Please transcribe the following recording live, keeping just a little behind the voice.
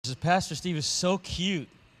says, Pastor Steve is so cute.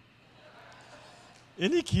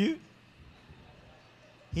 Isn't he cute?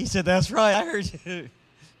 He said, that's right, I heard you.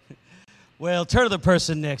 Well, turn to the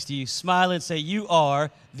person next to you, smile and say, you are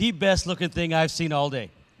the best looking thing I've seen all day.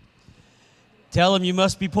 Tell him you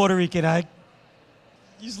must be Puerto Rican.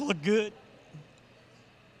 You just look good.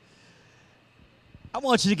 I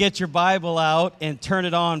want you to get your Bible out and turn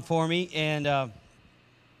it on for me. And you're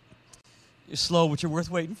slow, but you're worth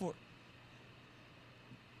waiting for.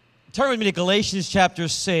 Turn with me to Galatians chapter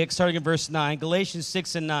 6, starting in verse 9. Galatians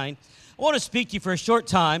 6 and 9. I want to speak to you for a short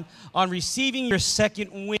time on receiving your second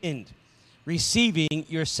wind. Receiving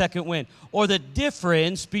your second wind. Or the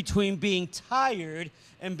difference between being tired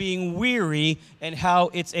and being weary and how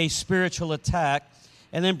it's a spiritual attack.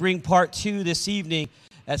 And then bring part 2 this evening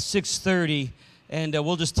at 6:30. And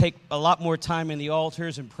we'll just take a lot more time in the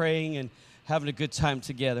altars and praying and having a good time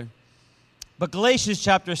together. But Galatians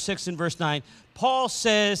chapter 6 and verse 9, Paul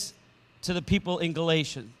says to the people in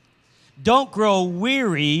Galatia, don't grow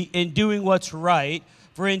weary in doing what's right,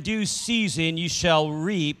 for in due season you shall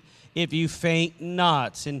reap if you faint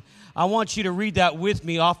not. And I want you to read that with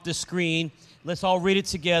me off the screen. Let's all read it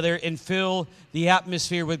together and fill the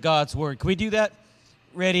atmosphere with God's word. Can we do that?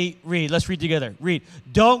 Ready? Read. Let's read together. Read.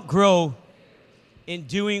 Don't grow in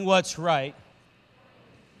doing what's right.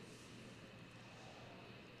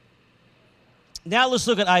 Now let's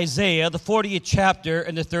look at Isaiah, the 40th chapter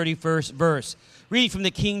and the 31st verse. Reading from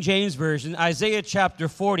the King James Version, Isaiah chapter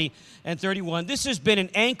 40 and 31. This has been an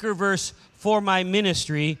anchor verse for my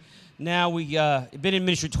ministry. Now we've been in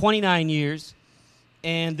ministry 29 years,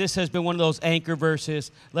 and this has been one of those anchor verses.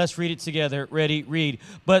 Let's read it together. Ready? Read.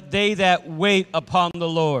 But they that wait upon the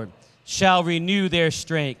Lord shall renew their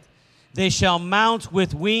strength. They shall mount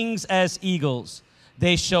with wings as eagles.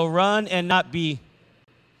 They shall run and not be.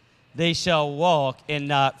 They shall walk and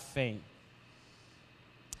not faint.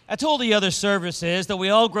 I told the other services that we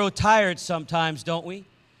all grow tired sometimes, don't we?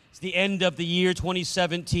 It's the end of the year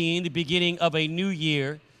 2017, the beginning of a new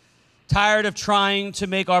year. Tired of trying to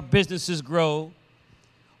make our businesses grow.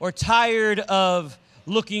 Or tired of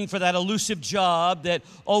looking for that elusive job that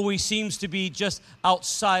always seems to be just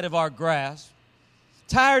outside of our grasp.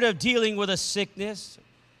 Tired of dealing with a sickness.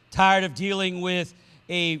 Tired of dealing with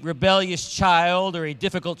a rebellious child or a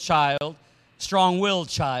difficult child, strong-willed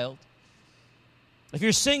child. If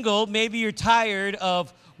you're single, maybe you're tired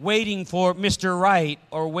of waiting for Mr. Right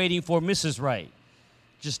or waiting for Mrs. Right.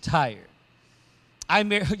 Just tired. I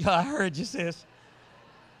heard you, sis.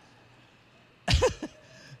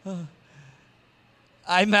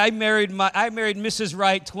 I married Mrs.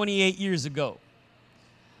 Right 28 years ago.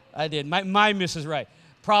 I did. My Mrs. Right.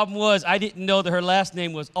 Problem was, I didn't know that her last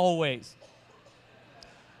name was Always.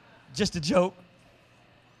 Just a joke.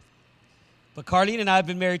 But Carlene and I have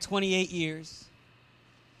been married 28 years.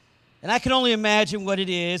 And I can only imagine what it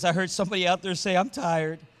is. I heard somebody out there say, I'm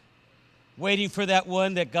tired, waiting for that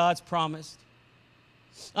one that God's promised.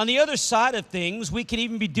 On the other side of things, we could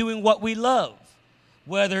even be doing what we love,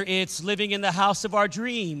 whether it's living in the house of our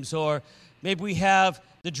dreams, or maybe we have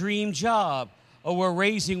the dream job, or we're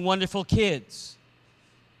raising wonderful kids.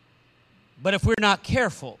 But if we're not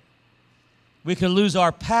careful, we can lose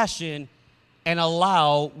our passion and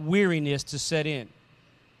allow weariness to set in.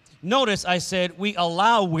 Notice I said we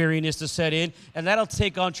allow weariness to set in, and that'll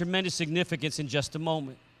take on tremendous significance in just a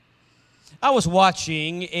moment. I was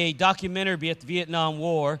watching a documentary at the Vietnam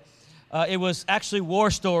War. It was actually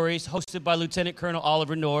War Stories, hosted by Lieutenant Colonel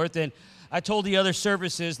Oliver North, and I told the other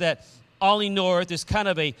services that Ollie North is kind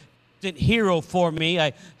of a hero for me.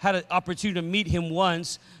 I had an opportunity to meet him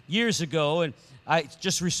once years ago, and I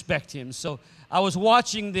just respect him. So I was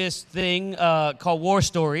watching this thing called War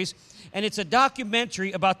Stories, and it's a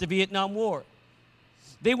documentary about the Vietnam War.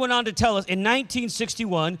 They went on to tell us, in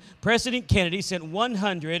 1961, President Kennedy sent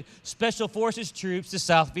 100 Special Forces troops to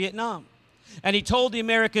South Vietnam. And he told the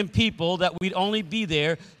American people that we'd only be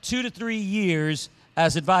there 2 to 3 years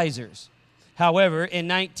as advisors. However, in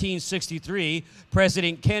 1963,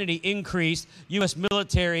 President Kennedy increased U.S.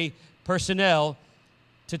 military personnel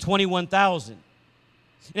to 21,000.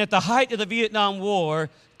 And at the height of the Vietnam War,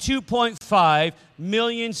 2.5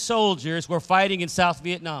 million soldiers were fighting in South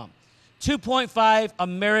Vietnam. 2.5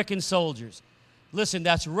 American soldiers. Listen,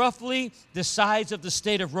 that's roughly the size of the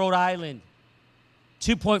state of Rhode Island.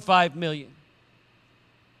 2.5 million.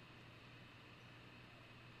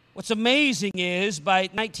 What's amazing is by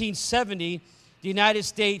 1970, the United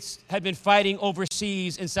States had been fighting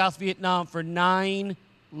overseas in South Vietnam for 9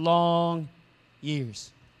 long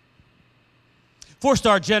years.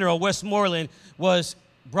 Four-star General Westmoreland was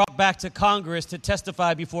brought back to Congress to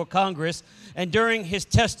testify before Congress. And during his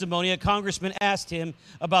testimony, a congressman asked him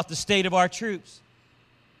about the state of our troops.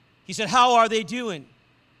 He said, "How are they doing?"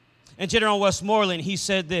 And General Westmoreland, he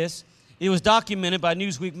said this. It was documented by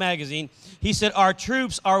Newsweek magazine. He said, "Our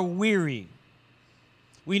troops are weary.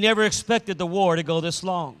 We never expected the war to go this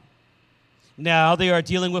long. Now they are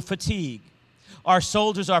dealing with fatigue. Our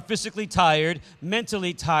soldiers are physically tired,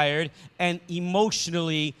 mentally tired, and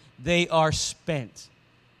emotionally they are spent."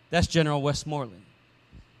 That's General Westmoreland.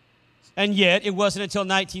 And yet, it wasn't until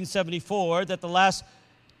 1974 that the last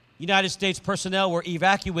United States personnel were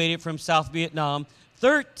evacuated from South Vietnam.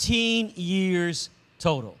 13 years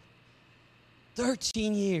total.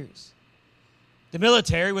 13 years. The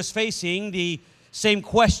military was facing the same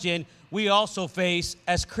question we also face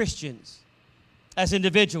as Christians, as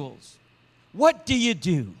individuals. What do you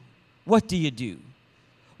do? What do you do?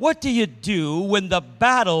 What do you do when the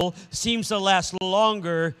battle seems to last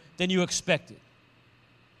longer than you expected?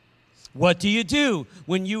 What do you do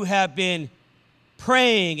when you have been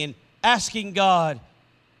praying and asking God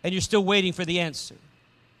and you're still waiting for the answer?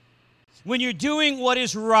 When you're doing what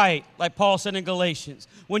is right, like Paul said in Galatians,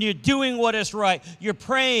 when you're doing what is right, you're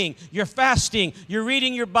praying, you're fasting, you're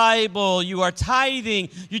reading your Bible, you are tithing,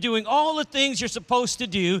 you're doing all the things you're supposed to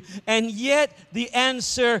do, and yet the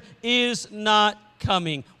answer is not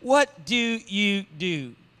coming. What do you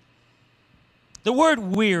do? The word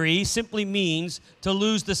weary simply means to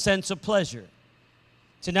lose the sense of pleasure,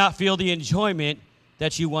 to not feel the enjoyment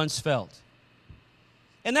that you once felt.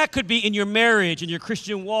 And that could be in your marriage, in your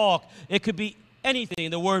Christian walk. It could be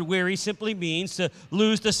anything. The word weary simply means to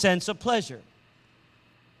lose the sense of pleasure,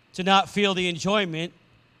 to not feel the enjoyment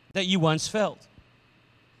that you once felt.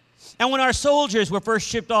 And when our soldiers were first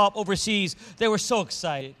shipped off overseas, they were so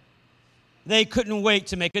excited. They couldn't wait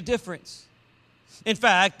to make a difference. In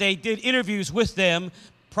fact, they did interviews with them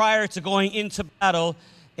prior to going into battle,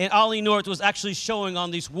 and Ollie North was actually showing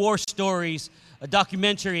on these war stories, a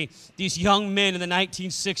documentary, these young men in the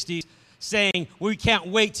 1960s saying, "We can't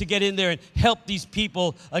wait to get in there and help these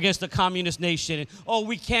people against the communist nation. And, oh,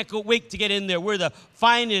 we can't wait to get in there. We're the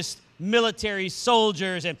finest military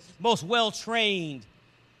soldiers and most well-trained."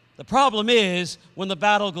 The problem is when the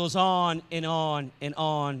battle goes on and on and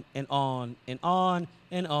on and on and on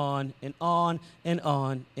and on and on and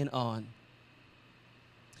on and on.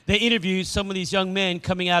 They interviewed some of these young men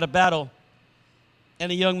coming out of battle,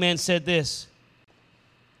 and the young man said this: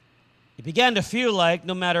 "It began to feel like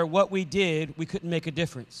no matter what we did, we couldn't make a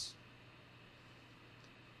difference.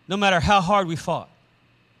 No matter how hard we fought,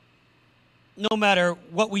 no matter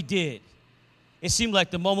what we did, it seemed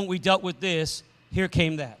like the moment we dealt with this, here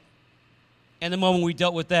came that. And the moment we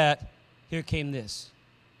dealt with that, here came this."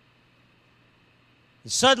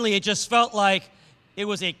 And suddenly it just felt like it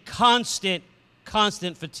was a constant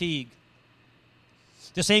fatigue.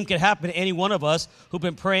 The same could happen to any one of us who've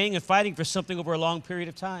been praying and fighting for something over a long period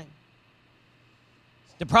of time.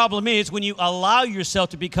 The problem is when you allow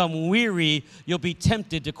yourself to become weary, you'll be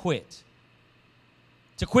tempted to quit.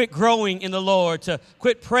 To quit growing in the Lord, to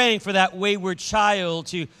quit praying for that wayward child,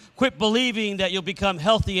 to quit believing that you'll become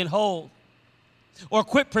healthy and whole, or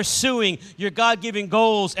quit pursuing your God-given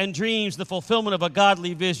goals and dreams, the fulfillment of a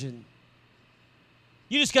godly vision.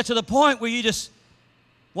 You just get to the point where you just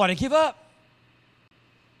want to give up.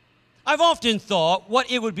 I've often thought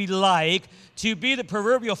what it would be like to be the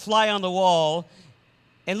proverbial fly on the wall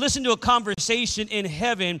and listen to a conversation in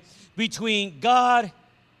heaven between God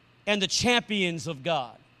and the champions of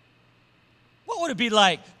God. What would it be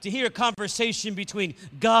like to hear a conversation between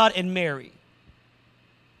God and Mary?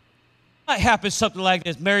 It might happen something like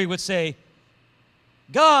this. Mary would say,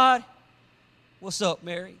 "God, what's up,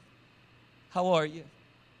 Mary? How are you?"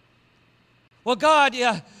 "Well, God,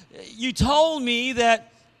 you told me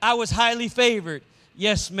that I was highly favored."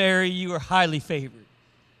 "Yes, Mary, you are highly favored."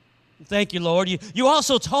 "Thank you, Lord. You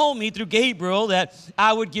also told me through Gabriel that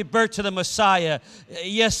I would give birth to the Messiah."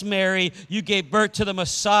 "Yes, Mary, you gave birth to the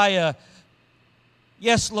Messiah."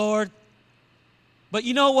 "Yes, Lord. But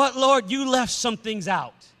you know what, Lord? You left some things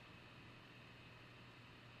out.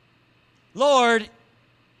 Lord,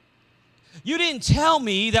 you didn't tell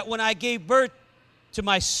me that when I gave birth to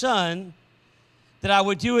my son that I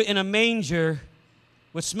would do it in a manger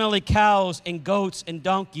with smelly cows and goats and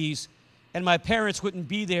donkeys, and my parents wouldn't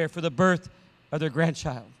be there for the birth of their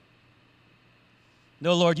grandchild.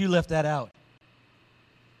 No, Lord, you left that out.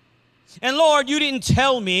 And Lord, you didn't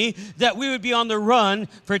tell me that we would be on the run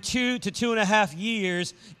for 2 to 2.5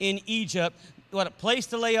 years in Egypt. What a place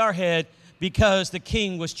to lay our head, because the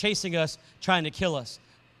king was chasing us, trying to kill us.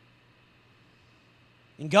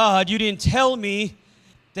 And God, you didn't tell me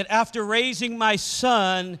that after raising my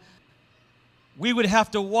son, we would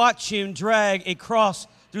have to watch him drag a cross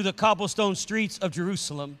through the cobblestone streets of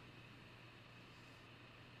Jerusalem.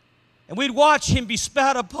 And we'd watch him be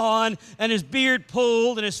spat upon and his beard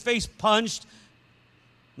pulled and his face punched.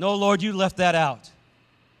 No, Lord, you left that out.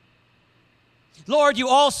 Lord, you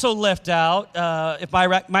also left out, if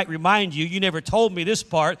I might remind you, you never told me this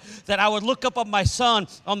part, that I would look up on my son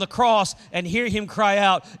on the cross and hear him cry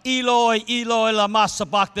out, Eloi, Eloi, lama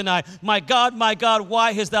sabachthani, my God,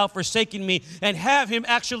 why hast thou forsaken me? And have him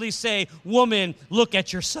actually say, woman, look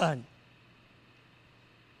at your son.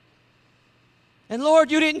 And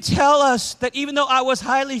Lord, you didn't tell us that even though I was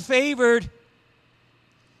highly favored,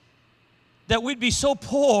 that we'd be so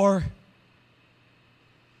poor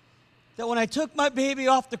that when I took my baby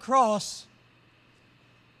off the cross,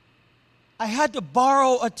 I had to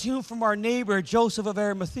borrow a tomb from our neighbor, Joseph of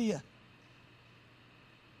Arimathea.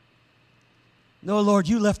 No, Lord,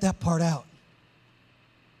 you left that part out.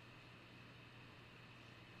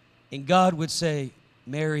 And God would say,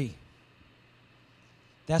 Mary,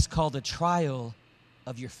 that's called a trial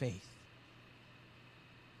of your faith.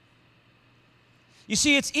 You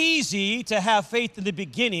see, it's easy to have faith in the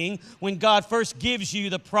beginning when God first gives you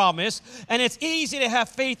the promise, and it's easy to have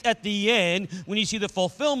faith at the end when you see the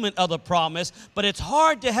fulfillment of the promise, but it's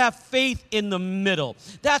hard to have faith in the middle.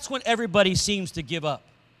 That's when everybody seems to give up.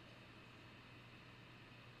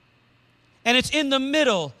 And it's in the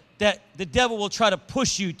middle that the devil will try to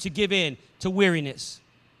push you to give in to weariness.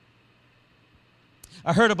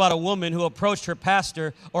 I heard about a woman who approached her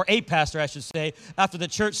pastor, or a pastor, I should say, after the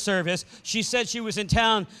church service. She said she was in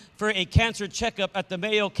town for a cancer checkup at the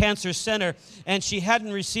Mayo Cancer Center, and she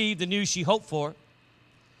hadn't received the news she hoped for.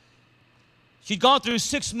 She'd gone through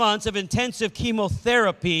 6 months of intensive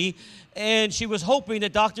chemotherapy, and she was hoping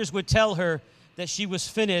that doctors would tell her that she was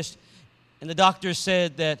finished, and the doctors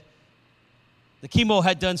said that the chemo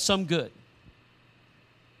had done some good.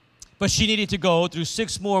 But she needed to go through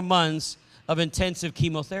 6 more months of intensive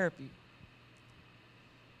chemotherapy.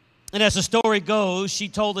 And as the story goes, she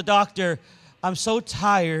told the doctor, I'm so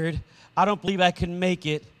tired, I don't believe I can make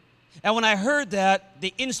it. And when I heard that,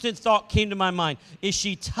 the instant thought came to my mind, is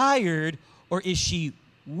she tired or is she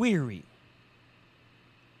weary?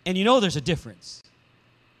 And you know there's a difference.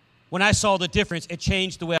 When I saw the difference, it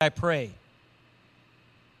changed the way I pray.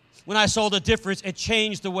 When I saw the difference, it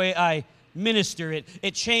changed the way I minister.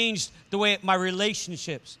 It changed the way my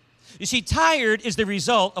relationships. You see, tired is the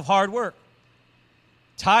result of hard work.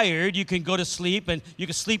 Tired, you can go to sleep and you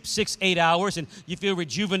can sleep 6-8 hours and you feel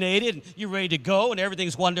rejuvenated and you're ready to go and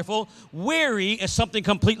everything's wonderful. Weary is something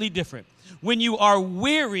completely different. When you are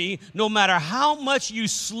weary, no matter how much you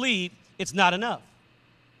sleep, it's not enough.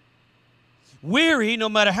 Weary, no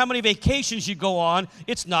matter how many vacations you go on,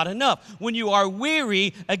 it's not enough. When you are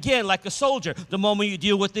weary, again, like a soldier, the moment you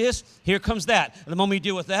deal with this, here comes that. And the moment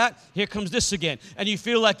you deal with that, here comes this again. And you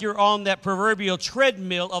feel like you're on that proverbial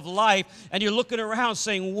treadmill of life, and you're looking around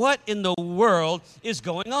saying, what in the world is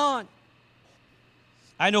going on?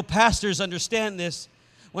 I know pastors understand this.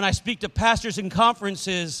 When I speak to pastors in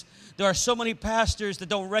conferences, there are so many pastors that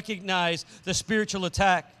don't recognize the spiritual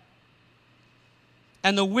attack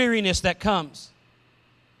and the weariness that comes.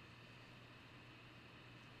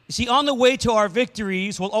 You see, on the way to our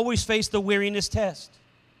victories, we'll always face the weariness test.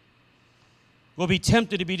 We'll be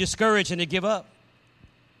tempted to be discouraged and to give up.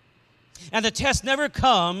 And the test never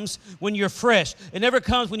comes when you're fresh. It never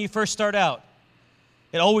comes when you first start out.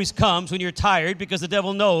 It always comes when you're tired, because the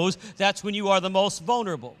devil knows that's when you are the most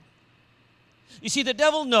vulnerable. You see, the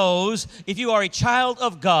devil knows if you are a child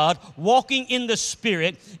of God, walking in the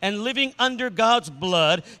Spirit and living under God's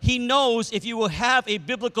blood, he knows if you will have a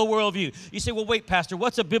biblical worldview. You say, well, wait, Pastor,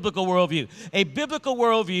 what's a biblical worldview? A biblical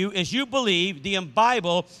worldview is you believe the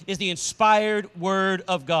Bible is the inspired Word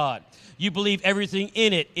of God. You believe everything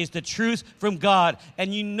in it is the truth from God,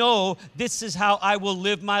 and you know this is how I will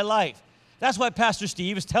live my life. That's why Pastor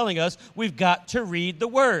Steve is telling us we've got to read the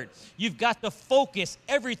Word. You've got to focus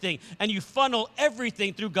everything, and you funnel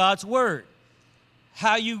everything through God's Word.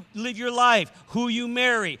 How you live your life, who you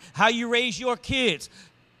marry, how you raise your kids,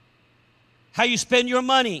 how you spend your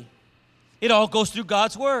money. It all goes through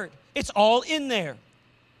God's Word. It's all in there.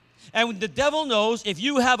 And the devil knows if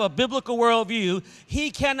you have a biblical worldview, he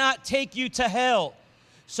cannot take you to hell.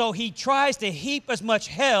 So he tries to heap as much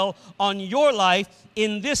hell on your life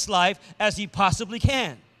in this life as he possibly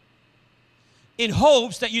can, in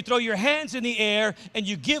hopes that you throw your hands in the air and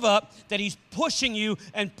you give up, that he's pushing you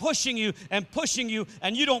and pushing you and pushing you,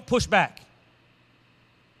 and you don't push back,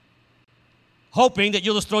 hoping that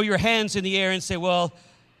you'll just throw your hands in the air and say, well,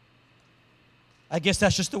 I guess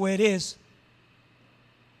that's just the way it is.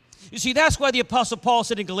 You see, that's why the Apostle Paul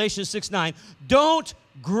said in Galatians 6:9, don't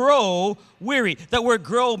grow weary. That word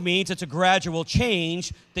grow means it's a gradual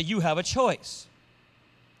change, that you have a choice.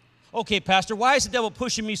 Okay, Pastor, why is the devil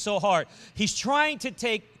pushing me so hard? He's trying to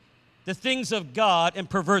take the things of God and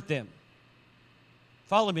pervert them.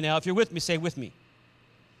 Follow me now. If you're with me, say with me.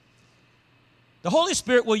 The Holy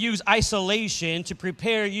Spirit will use isolation to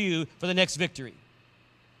prepare you for the next victory.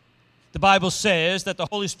 The Bible says that the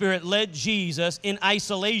Holy Spirit led Jesus in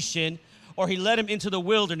isolation, or he led him into the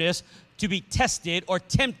wilderness to be tested or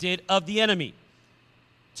tempted of the enemy,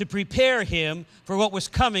 to prepare him for what was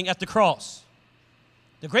coming at the cross.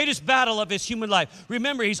 The greatest battle of his human life.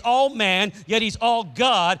 Remember, he's all man, yet he's all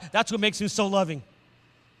God. That's what makes him so loving.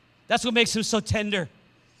 That's what makes him so tender.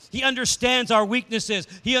 He understands our weaknesses.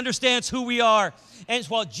 He understands who we are. And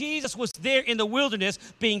while Jesus was there in the wilderness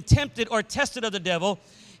being tempted or tested of the devil,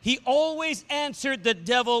 he always answered the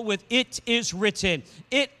devil with, "It is written.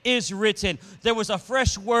 It is written." There was a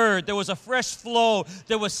fresh word. There was a fresh flow.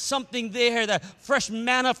 There was something there, that fresh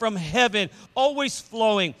manna from heaven, always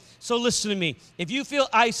flowing. So listen to me. If you feel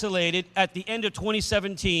isolated at the end of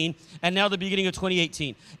 2017 and now the beginning of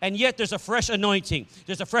 2018, and yet there's a fresh anointing,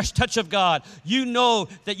 there's a fresh touch of God, you know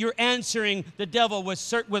that you're answering the devil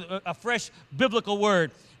with a fresh biblical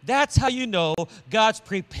word. That's how you know God's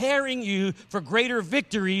preparing you for greater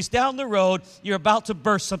victories down the road. You're about to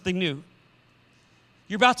burst something new.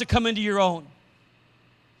 You're about to come into your own.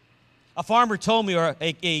 A farmer told me, or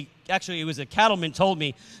actually it was a cattleman told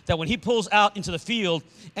me, that when he pulls out into the field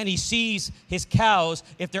and he sees his cows,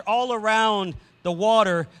 if they're all around the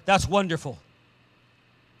water, that's wonderful.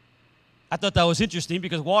 I thought that was interesting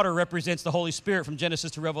because water represents the Holy Spirit from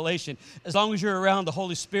Genesis to Revelation. As long as you're around the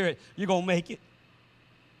Holy Spirit, you're going to make it.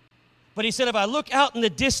 But he said, if I look out in the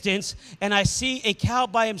distance and I see a cow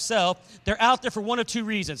by himself, they're out there for one of two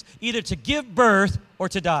reasons, either to give birth or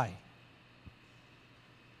to die.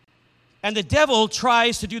 And the devil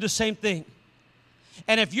tries to do the same thing.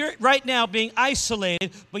 And if you're right now being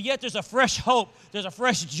isolated, but yet there's a fresh hope, there's a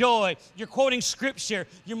fresh joy, you're quoting scripture,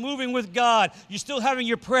 you're moving with God, you're still having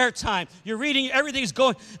your prayer time, you're reading, everything's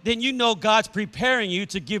going, then you know God's preparing you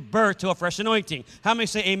to give birth to a fresh anointing. How many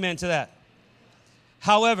say amen to that?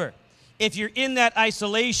 However, if you're in that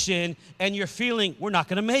isolation and you're feeling, we're not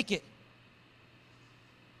going to make it.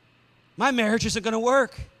 My marriage isn't going to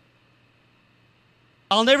work.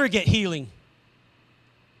 I'll never get healing.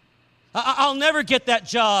 I'll never get that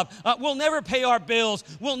job. We'll never pay our bills.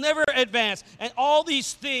 We'll never advance. And all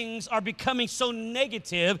these things are becoming so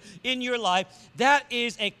negative in your life. That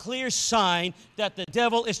is a clear sign that the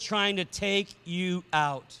devil is trying to take you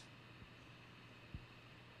out.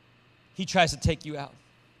 He tries to take you out.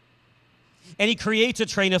 And he creates a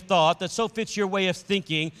train of thought that so fits your way of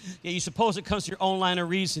thinking that you suppose it comes to your own line of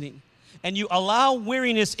reasoning. And you allow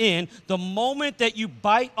weariness in the moment that you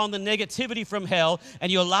bite on the negativity from hell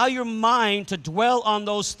and you allow your mind to dwell on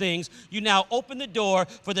those things, you now open the door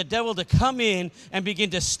for the devil to come in and begin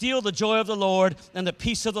to steal the joy of the Lord and the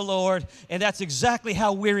peace of the Lord. And that's exactly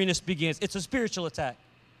how weariness begins. It's a spiritual attack.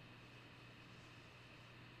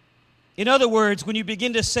 In other words, when you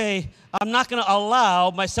begin to say, I'm not going to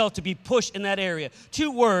allow myself to be pushed in that area.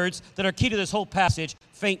 Two words that are key to this whole passage,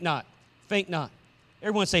 faint not. Faint not.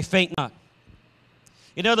 Everyone say, faint not.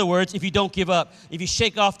 In other words, if you don't give up, if you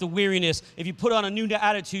shake off the weariness, if you put on a new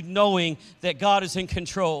attitude knowing that God is in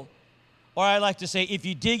control. Or I like to say, if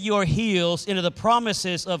you dig your heels into the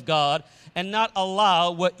promises of God and not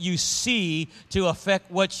allow what you see to affect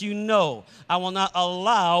what you know. I will not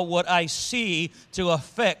allow what I see to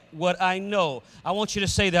affect what I know. I want you to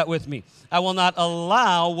say that with me. I will not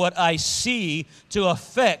allow what I see to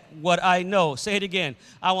affect what I know. Say it again.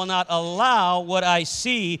 I will not allow what I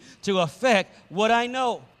see to affect what I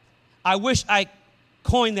know. I wish I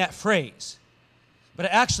coined that phrase, but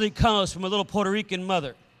it actually comes from a little Puerto Rican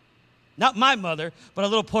mother. Not my mother, but a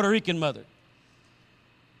little Puerto Rican mother.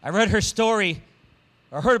 I read her story,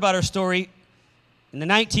 or heard about her story. In the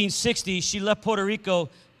 1960s, she left Puerto Rico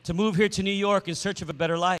to move here to New York in search of a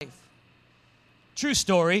better life. True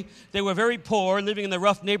story. They were very poor, living in the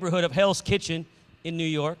rough neighborhood of Hell's Kitchen in New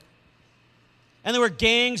York. And there were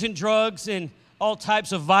gangs and drugs and all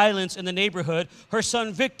types of violence in the neighborhood. Her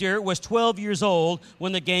son Victor was 12 years old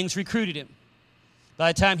when the gangs recruited him.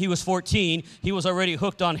 By the time he was 14, he was already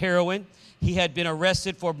hooked on heroin. He had been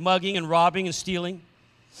arrested for mugging and robbing and stealing.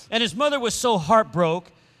 And his mother was so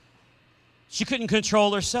heartbroken, she couldn't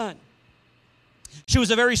control her son. She was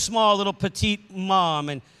a very small little petite mom,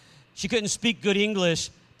 and she couldn't speak good English,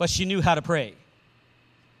 but she knew how to pray.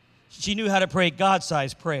 She knew how to pray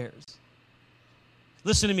God-sized prayers.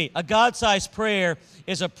 Listen to me. A God-sized prayer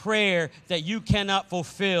is a prayer that you cannot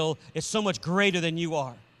fulfill. It's so much greater than you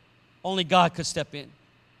are. Only God could step in.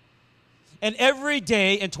 And every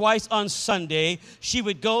day and twice on Sunday, she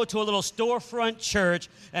would go to a little storefront church,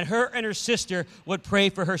 and her sister would pray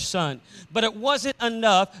for her son. But it wasn't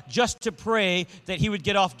enough just to pray that he would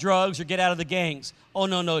get off drugs or get out of the gangs. Oh,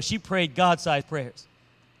 no. She prayed God-sized prayers.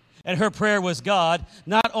 And her prayer was, God,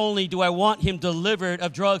 not only do I want him delivered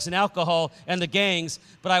of drugs and alcohol and the gangs,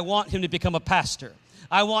 but I want him to become a pastor.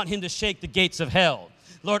 I want him to shake the gates of hell.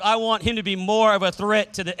 Lord, I want him to be more of a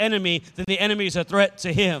threat to the enemy than the enemy is a threat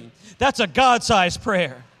to him. That's a God-sized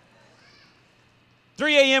prayer.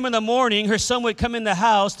 3 a.m. in the morning, her son would come in the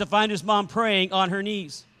house to find his mom praying on her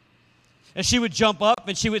knees. And she would jump up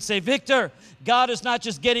and she would say, Victor, God is not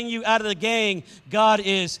just getting you out of the gang. God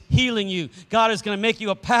is healing you. God is going to make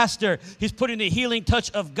you a pastor. He's putting the healing touch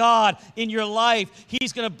of God in your life.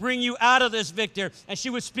 He's going to bring you out of this, Victor. And she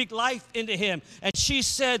would speak life into him. And she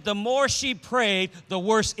said the more she prayed, the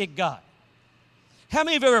worse it got. How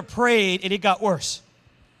many of you ever prayed and it got worse?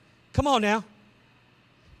 Come on now.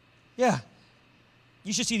 Yeah.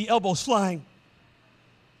 You should see the elbows flying.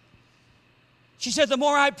 She said, the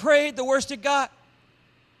more I prayed, the worse it got.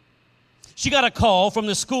 She got a call from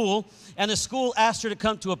the school, and the school asked her to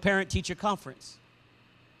come to a parent-teacher conference.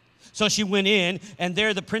 So she went in, and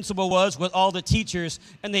there the principal was with all the teachers,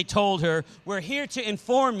 and they told her, we're here to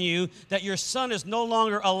inform you that your son is no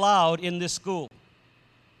longer allowed in this school.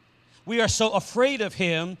 We are so afraid of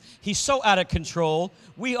him. He's so out of control.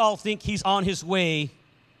 We all think he's on his way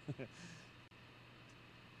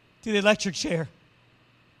to the electric chair.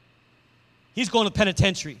 He's going to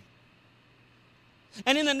penitentiary.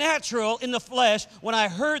 And in the natural, in the flesh, when I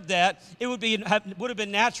heard that, it would have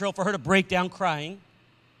been natural for her to break down crying.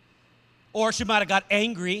 Or she might have got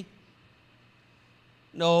angry.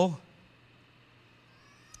 No.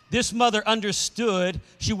 This mother understood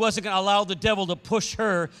she wasn't going to allow the devil to push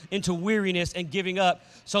her into weariness and giving up.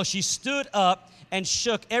 So she stood up and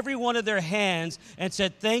shook every one of their hands and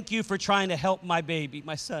said, thank you for trying to help my baby,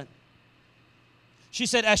 my son. She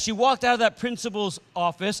said as she walked out of that principal's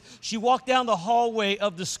office, she walked down the hallway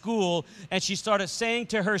of the school, and she started saying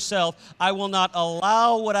to herself, I will not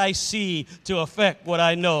allow what I see to affect what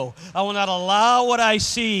I know. I will not allow what I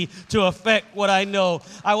see to affect what I know.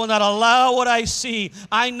 I will not allow what I see.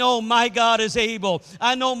 I know my God is able.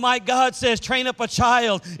 I know my God says, train up a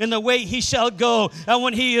child in the way he shall go, and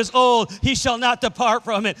when he is old, he shall not depart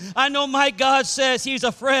from it. I know my God says he's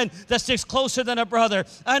a friend that sticks closer than a brother.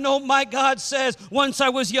 I know my God says, once I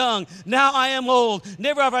was young, now I am old.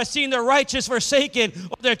 Never have I seen the righteous forsaken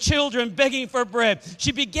or their children begging for bread.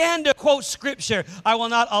 She began to quote scripture. I will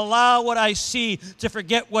not allow what I see to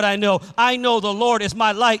forget what I know. I know the Lord is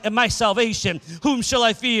my light and my salvation. Whom shall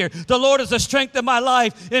I fear? The Lord is the strength of my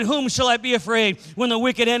life. In whom shall I be afraid? When the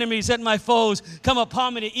wicked enemies and my foes come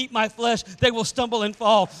upon me to eat my flesh, they will stumble and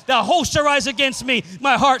fall. The host shall rise against me.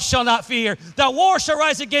 My heart shall not fear. The war shall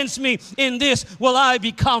rise against me. In this will I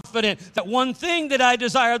be confident that one thing that I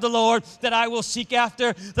desire the Lord, that I will seek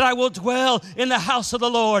after, that I will dwell in the house of the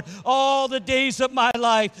Lord all the days of my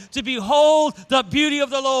life, to behold the beauty of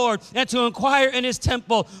the Lord and to inquire in his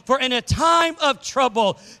temple. For in a time of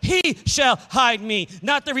trouble, he shall hide me.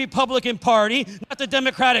 Not the Republican Party, not the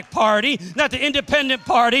Democratic Party, not the Independent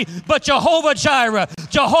Party, but Jehovah Jireh,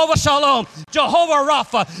 Jehovah Shalom, Jehovah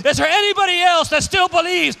Rapha. Is there anybody else that still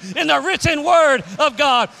believes in the written word of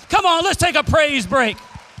God? Come on, let's take a praise break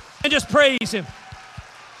and just praise him.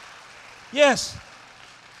 Yes.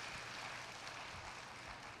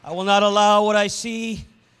 I will not allow what I see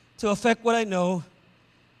to affect what I know.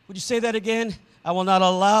 Would you say that again? I will not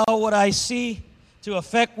allow what I see to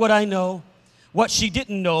affect what I know. What she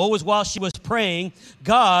didn't know was while she was praying,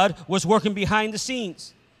 God was working behind the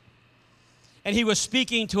scenes. And he was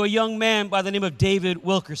speaking to a young man by the name of David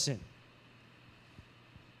Wilkerson.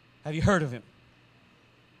 Have you heard of him?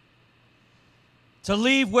 To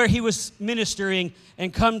leave where he was ministering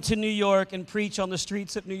and come to New York and preach on the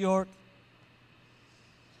streets of New York.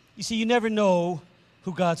 You see, you never know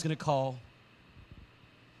who God's going to call.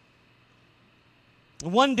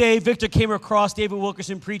 And one day, Victor came across David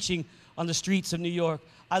Wilkerson preaching on the streets of New York.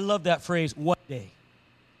 I love that phrase, one day.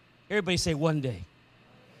 Everybody say one day.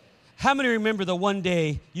 How many remember the one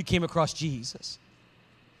day you came across Jesus?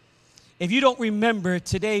 If you don't remember,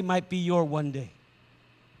 today might be your one day.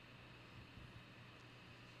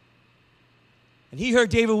 And he heard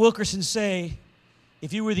David Wilkerson say,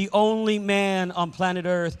 if you were the only man on planet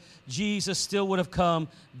Earth, Jesus still would have come,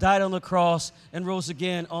 died on the cross, and rose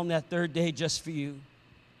again on that third day just for you.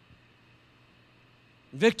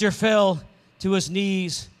 Victor fell to his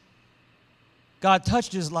knees God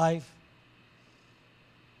touched his life.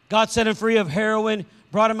 God set him free of heroin,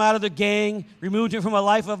 brought him out of the gang, removed him from a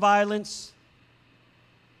life of violence.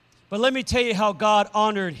 But let me tell you how God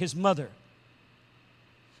honored his mother.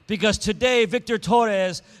 Because today, Victor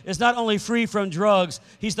Torres is not only free from drugs,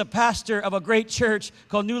 he's the pastor of a great church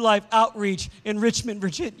called New Life Outreach in Richmond,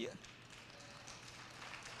 Virginia.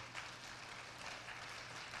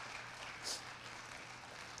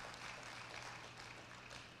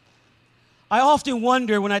 I often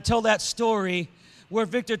wonder when I tell that story where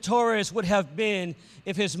Victor Torres would have been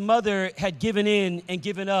if his mother had given in and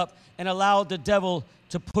given up and allowed the devil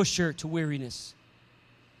to push her to weariness,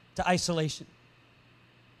 to isolation.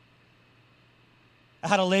 I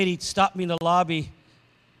had a lady stop me in the lobby.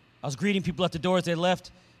 I was greeting people at the door as they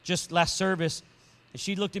left just last service, and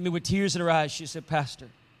she looked at me with tears in her eyes. She said, "Pastor,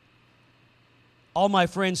 all my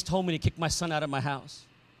friends told me to kick my son out of my house."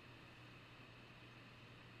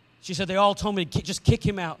 She said, "They all told me to just kick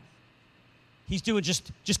him out. He's doing,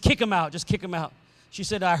 just kick him out, just kick him out." She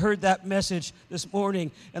said, "I heard that message this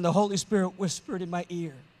morning, and the Holy Spirit whispered in my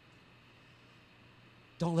ear,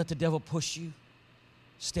 don't let the devil push you.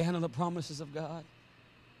 Stand on the promises of God."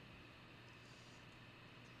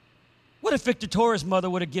 What if Victor Torres'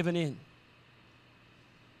 mother would have given in?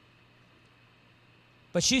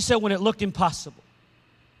 But she said when it looked impossible,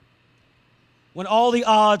 when all the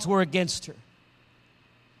odds were against her,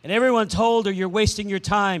 and everyone told her, "You're wasting your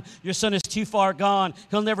time. Your son is too far gone.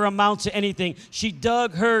 He'll never amount to anything." She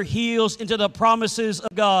dug her heels into the promises of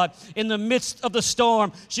God. In the midst of the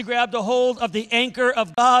storm, she grabbed a hold of the anchor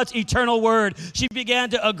of God's eternal word. She began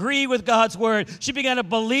to agree with God's word. She began to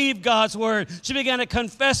believe God's word. She began to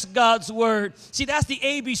confess God's word. See, that's the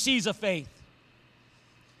ABCs of faith.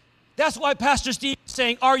 That's why Pastor Steve is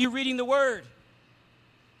saying, are you reading the word?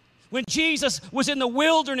 When Jesus was in the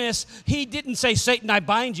wilderness, he didn't say, "Satan, I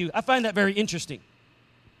bind you." I find that very interesting.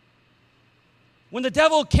 When the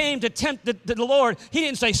devil came to tempt the Lord, he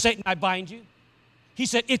didn't say, "Satan, I bind you." He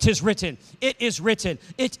said, "It is written. It is written.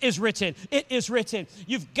 It is written. It is written."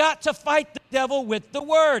 You've got to fight the devil with the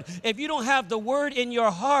word. If you don't have the word in your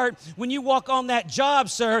heart, when you walk on that job,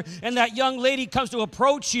 sir, and that young lady comes to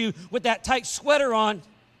approach you with that tight sweater on,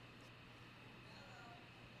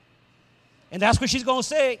 and that's what she's going to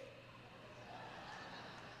say.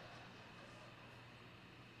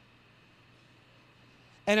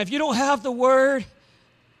 And if you don't have the word,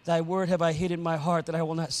 "Thy word have I hid in my heart that I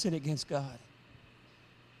will not sin against God."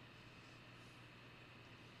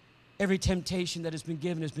 Every temptation that has been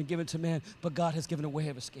given to man, but God has given a way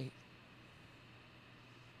of escape.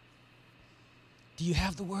 Do you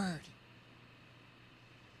have the word?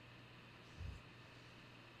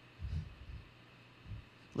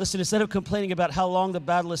 Listen, instead of complaining about how long the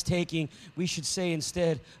battle is taking, we should say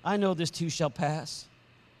instead, "I know this too shall pass.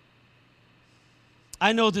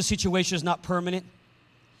 I know this situation is not permanent.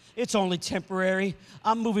 It's only temporary.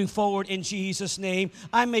 I'm moving forward in Jesus' name.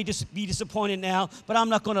 I may just be disappointed now, but I'm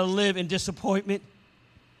not going to live in disappointment."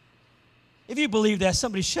 If you believe that,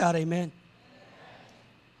 somebody shout amen.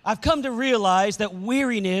 I've come to realize that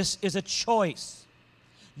weariness is a choice.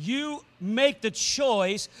 You make the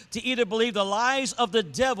choice to either believe the lies of the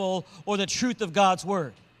devil or the truth of God's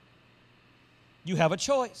word. You have a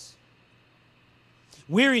choice.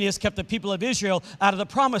 Weariness kept the people of Israel out of the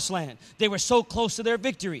promised land. They were so close to their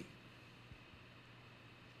victory.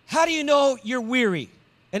 How do you know you're weary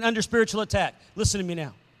and under spiritual attack? Listen to me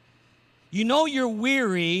now. You know you're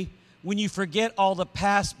weary when you forget all the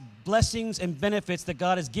past blessings and benefits that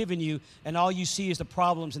God has given you, and all you see is the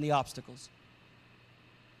problems and the obstacles.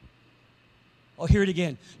 I'll hear it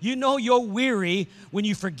again. You know you're weary when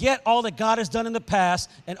you forget all that God has done in the past,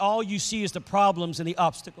 and all you see is the problems and the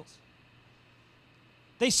obstacles.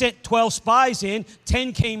 They sent 12 spies in,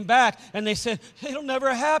 10 came back, and they said, "It'll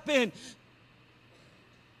never happen.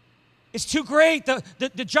 It's too great.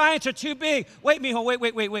 The giants are too big." Wait, Mijo,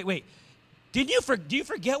 wait. Do you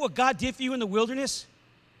forget what God did for you in the wilderness?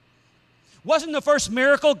 Wasn't the first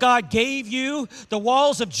miracle God gave you the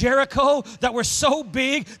walls of Jericho that were so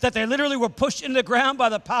big that they literally were pushed into the ground by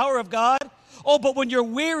the power of God? Oh, but when you're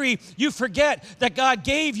weary, you forget that God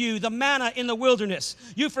gave you the manna in the wilderness.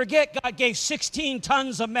 You forget God gave 16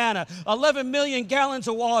 tons of manna, 11 million gallons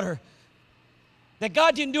of water. That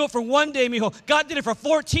God didn't do it for one day, mijo. God did it for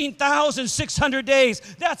 14,600 days.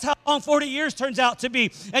 That's how long 40 years turns out to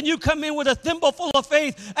be. And you come in with a thimble full of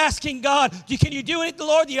faith asking God, "Can you do anything,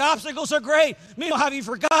 Lord? The obstacles are great." Mijo, have you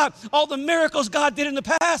forgot all the miracles God did in the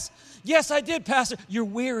past? Yes, I did, Pastor. You're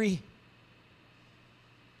weary.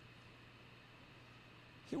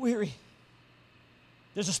 You're weary.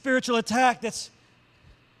 There's a spiritual attack that's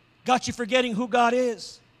got you forgetting who God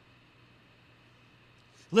is.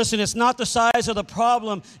 Listen, it's not the size of the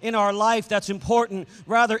problem in our life that's important.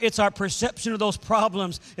 Rather, it's our perception of those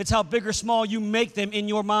problems. It's how big or small you make them in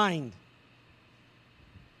your mind.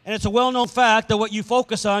 And it's a well-known fact that what you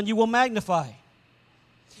focus on, you will magnify.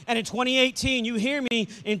 And in 2018, you hear me,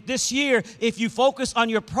 in this year, if you focus on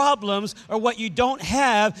your problems or what you don't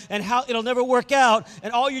have and how it'll never work out,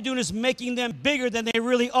 and all you're doing is making them bigger than they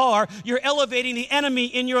really are, you're elevating the enemy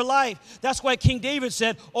in your life. That's why King David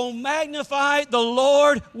said, "Oh, magnify the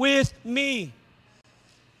Lord with me."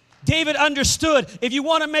 David understood, if you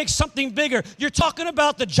want to make something bigger, you're talking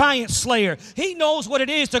about the giant slayer. He knows what it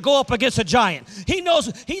is to go up against a giant. He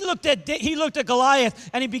knows. He looked at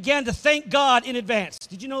Goliath and he began to thank God in advance.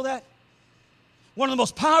 Did you know that? One of the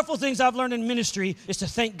most powerful things I've learned in ministry is to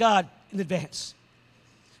thank God in advance.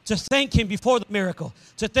 To thank him before the miracle.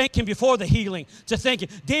 To thank him before the healing. To thank him.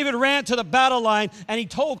 David ran to the battle line and he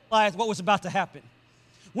told Goliath what was about to happen.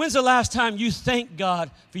 When's the last time you thanked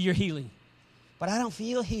God for your healing? But I don't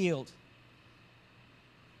feel healed.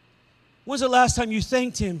 When's the last time you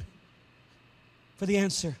thanked him for the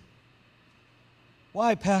answer?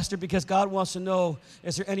 Why, Pastor? Because God wants to know,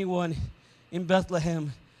 is there anyone in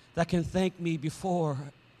Bethlehem that can thank me before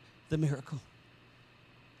the miracle?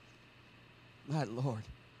 My Lord.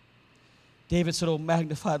 David said, "Oh,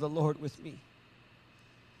 magnify the Lord with me."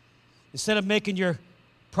 Instead of making your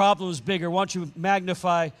problems bigger, why don't you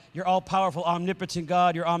magnify your all-powerful, omnipotent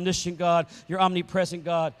God, your omniscient God, your omnipresent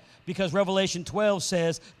God? Because Revelation 12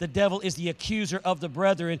 says the devil is the accuser of the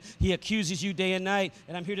brethren. He accuses you day and night.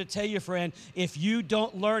 And I'm here to tell you, friend, if you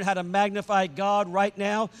don't learn how to magnify God right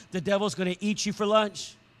now, the devil's going to eat you for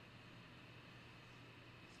lunch.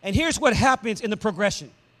 And here's what happens in the progression.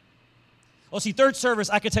 Well, see, third service,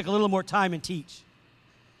 I could take a little more time and teach.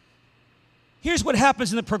 Here's what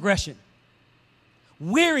happens in the progression.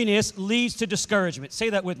 Weariness leads to discouragement. Say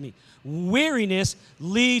that with me. Weariness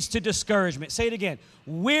leads to discouragement. Say it again.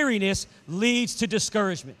 Weariness leads to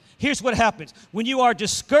discouragement. Here's what happens. When you are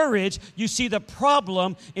discouraged, you see the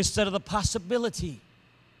problem instead of the possibility.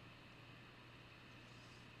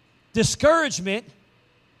 Discouragement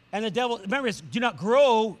and the devil, remember, it's do not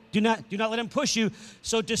grow, do not let him push you.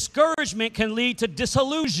 So discouragement can lead to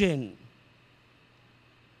disillusion.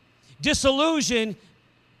 Disillusion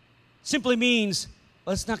simply means,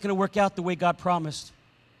 well, it's not going to work out the way God promised.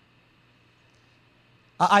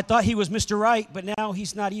 I thought he was Mr. Right, but now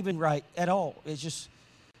he's not even right at all. It's just,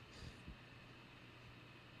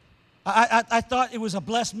 I thought it was a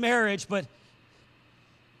blessed marriage, but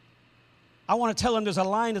I want to tell him there's a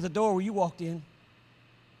line at the door where you walked in.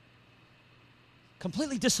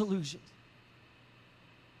 Completely disillusioned.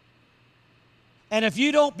 And if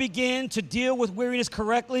you don't begin to deal with weariness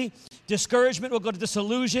correctly, discouragement will go to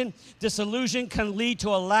disillusion. Disillusion can lead to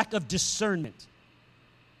a lack of discernment.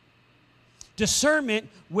 Discernment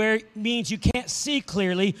where it means you can't see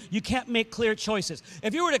clearly, you can't make clear choices.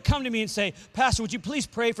 If you were to come to me and say, "Pastor, would you please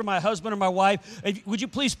pray for my husband or my wife? Would you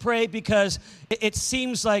please pray because it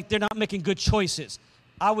seems like they're not making good choices?"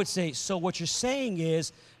 I would say, so what you're saying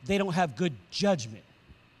is they don't have good judgment.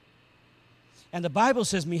 And the Bible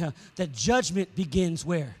says, Miha, that judgment begins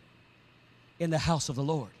where? In the house of the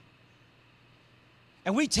Lord.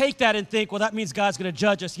 And we take that and think, well, that means God's going to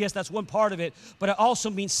judge us. Yes, that's one part of it. But it also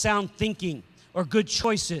means sound thinking or good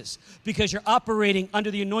choices because you're operating under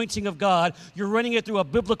the anointing of God. You're running it through a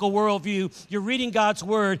biblical worldview. You're reading God's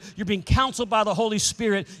word. You're being counseled by the Holy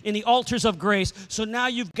Spirit in the altars of grace. So now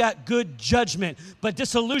you've got good judgment. But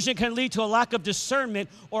disillusion can lead to a lack of discernment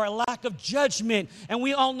or a lack of judgment. And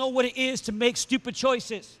we all know what it is to make stupid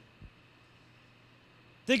choices.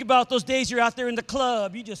 Think about those days you're out there in the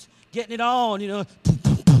club. You just getting it on, you know.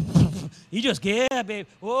 You just, yeah, babe.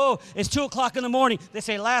 Whoa, it's 2 o'clock in the morning. They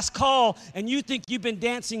say last call, and you think you've been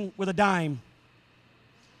dancing with a dime.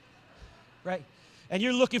 Right? And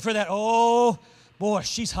you're looking for that, oh, boy,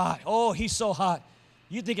 she's hot. Oh, he's so hot.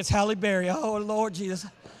 You think it's Halle Berry. Oh, Lord Jesus,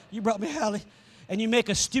 you brought me Halle. And you make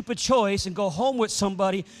a stupid choice and go home with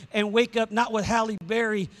somebody and wake up not with Halle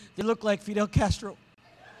Berry. They look like Fidel Castro.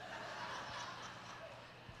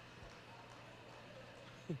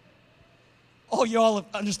 Oh, you all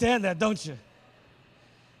understand that, don't you?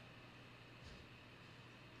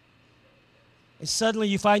 And suddenly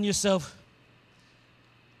you find yourself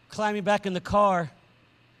climbing back in the car,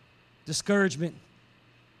 discouragement,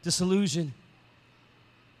 disillusion.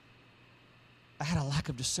 I had a lack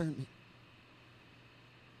of discernment.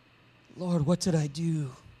 Lord, what did I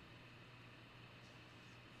do?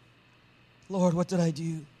 Lord, what did I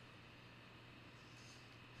do?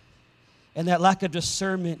 And that lack of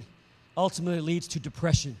discernment ultimately leads to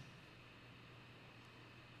depression,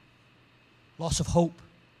 loss of hope,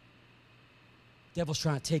 Devil's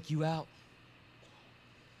trying to take you out.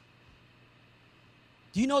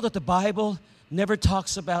 Do you know that the Bible never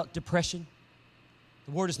talks about depression?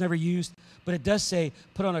 The word is never used, but it does say,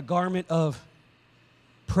 put on a garment of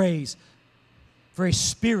praise for a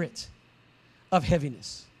spirit of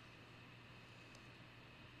heaviness.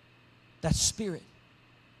 That spirit.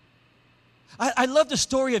 I love the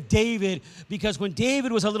story of David, because when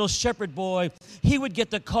David was a little shepherd boy, he would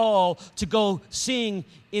get the call to go sing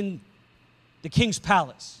in the king's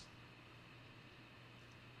palace.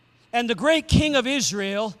 And the great king of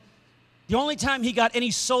Israel, the only time he got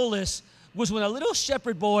any solace was when a little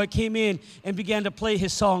shepherd boy came in and began to play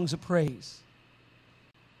his songs of praise.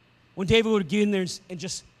 When David would get in there and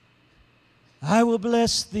just, I will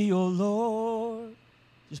bless thee, O Lord,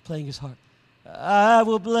 just playing his heart. I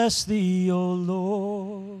will bless thee, O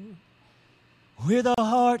Lord, with a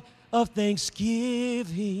heart of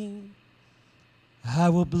thanksgiving. I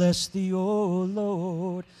will bless thee, O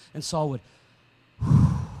Lord. And Saul would,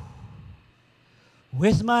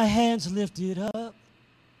 with my hands lifted up.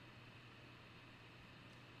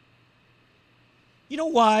 You know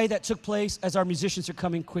why that took place as our musicians are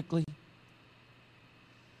coming quickly?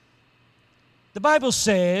 The Bible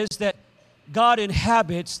says that God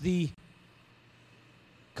inhabits the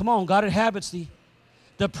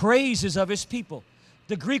praises of his people.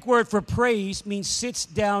 The Greek word for praise means sits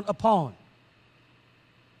down upon.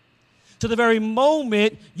 To the very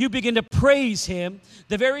moment you begin to praise him,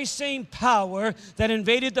 the very same power that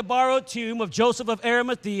invaded the borrowed tomb of Joseph of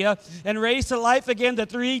Arimathea and raised to life again the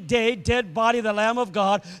 3-day dead body of the Lamb of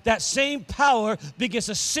God, that same power begins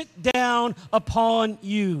to sit down upon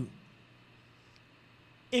you.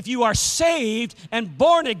 If you are saved and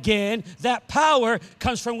born again, that power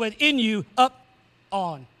comes from within you, up,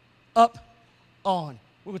 on. We're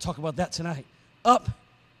going to talk about that tonight. Up,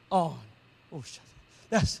 on. Oh,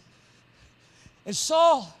 and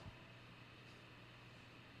Saul,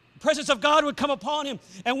 the presence of God would come upon him,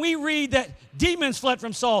 and we read that demons fled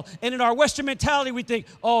from Saul. And in our Western mentality, we think,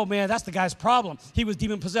 oh man, that's the guy's problem. He was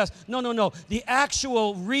demon-possessed. No. The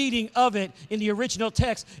actual reading of it in the original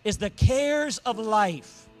text is the cares of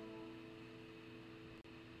life.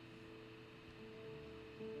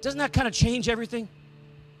 Doesn't that kind of change everything?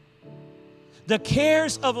 The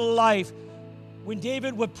cares of life, when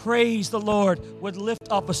David would praise the Lord, would lift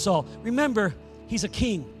up a Saul. Remember, he's a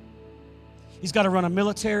king. He's got to run a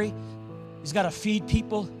military. He's got to feed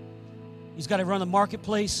people. He's got to run the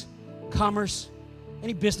marketplace, commerce.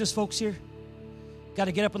 Any business folks here? Got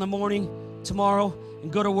to get up in the morning tomorrow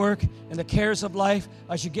and go to work, and the cares of life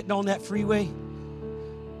as you're getting on that freeway.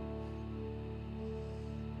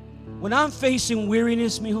 When I'm facing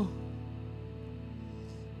weariness, mijo,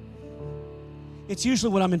 it's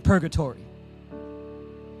usually when I'm in purgatory.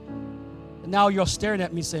 And now you're staring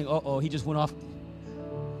at me saying, uh-oh, he just went off.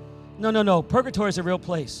 No. Purgatory is a real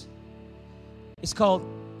place. It's called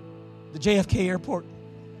the JFK Airport.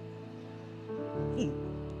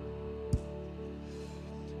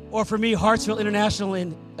 Or for me, Hartsfield International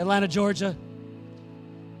in Atlanta, Georgia.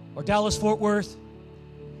 Or Dallas-Fort Worth.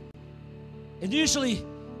 And usually,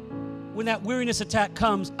 when that weariness attack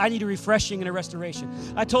comes, I need a refreshing and a restoration.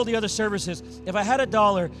 I told the other services, if I had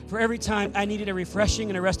 $1 for every time I needed a refreshing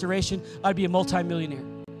and a restoration, I'd be a multimillionaire.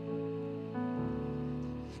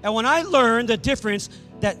 And when I learned the difference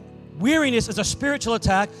that weariness is a spiritual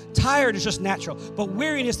attack, tired is just natural. But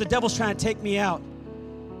weariness, the devil's trying to take me out.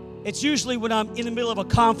 It's usually when I'm in the middle of a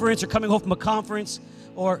conference or coming home from a conference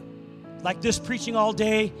or like this preaching all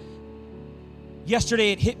day.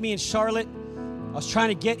 Yesterday it hit me in Charlotte. I was trying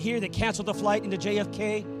to get here. They canceled the flight into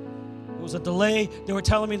JFK. It was a delay. They were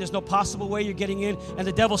telling me there's no possible way you're getting in. And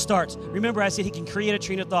the devil starts. Remember, I said he can create a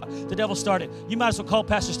train of thought. The devil started. You might as well call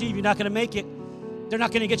Pastor Steve. You're not going to make it. They're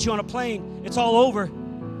not going to get you on a plane. It's all over.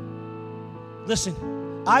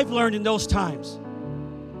 Listen, I've learned in those times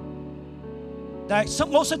that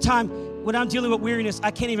most of the time when I'm dealing with weariness,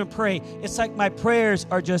 I can't even pray. It's like my prayers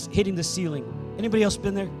are just hitting the ceiling. Anybody else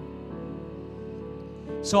been there?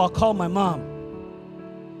 So I'll call my mom.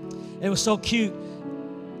 It was so cute.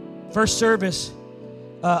 First service,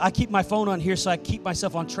 I keep my phone on here so I keep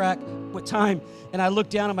myself on track with time. And I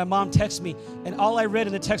looked down and my mom texted me. And all I read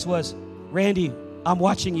in the text was, Randy, I'm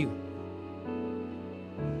watching you.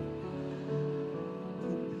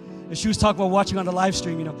 And she was talking about watching on the live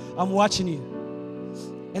stream, I'm watching you.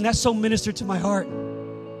 And that so ministered to my heart.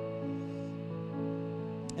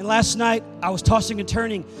 And last night, I was tossing and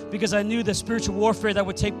turning because I knew the spiritual warfare that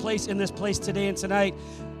would take place in this place today and tonight.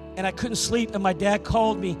 And I couldn't sleep, and my dad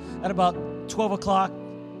called me at about 12 o'clock.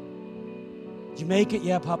 Did you make it?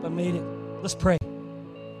 Yeah, Papa, I made it. Let's pray.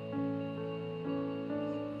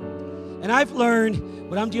 And I've learned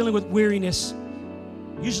when I'm dealing with weariness,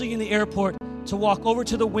 usually in the airport, to walk over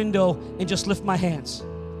to the window and just lift my hands.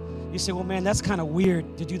 You say, well, man, that's kind of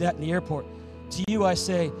weird to do that in the airport. To you, I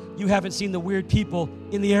say, you haven't seen the weird people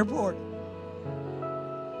in the airport.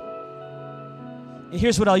 And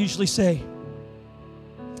here's what I'll usually say.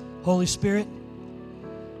 Holy Spirit,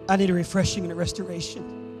 I need a refreshing and a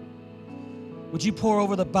restoration. Would you pour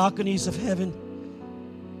over the balconies of heaven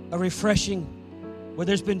a refreshing where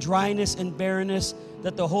there's been dryness and barrenness,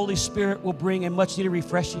 that the Holy Spirit will bring a much needed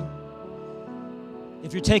refreshing?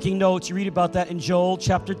 If you're taking notes, you read about that in Joel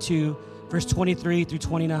chapter 2, verse 23 through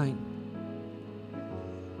 29.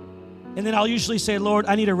 And then I'll usually say, Lord,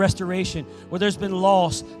 I need a restoration where there's been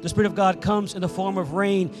loss. The Spirit of God comes in the form of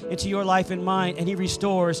rain into your life and mine, and He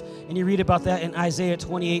restores. And you read about that in Isaiah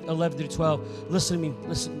 28, 11 through 12. Listen to me,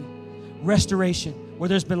 listen to me. Restoration where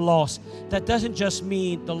there's been loss. That doesn't just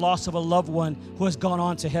mean the loss of a loved one who has gone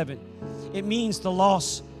on to heaven. It means the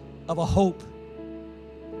loss of a hope,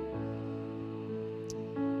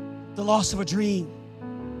 the loss of a dream.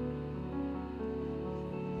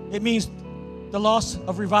 It means the loss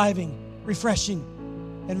of reviving, refreshing,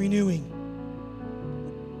 and renewing.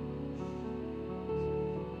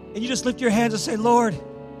 And you just lift your hands and say, Lord,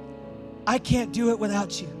 I can't do it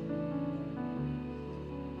without you.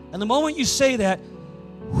 And the moment you say that,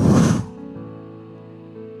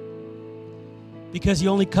 because He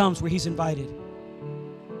only comes where He's invited.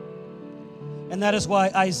 And that is why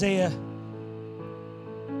Isaiah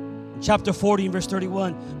chapter 40 and verse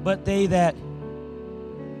 31, but they that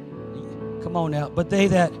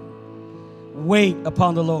wait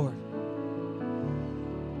upon the Lord.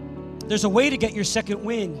 There's a way to get your second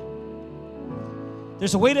wind.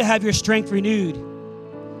 There's a way to have your strength renewed.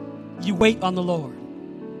 You wait on the Lord.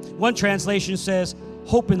 One translation says,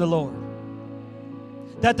 hope in the Lord.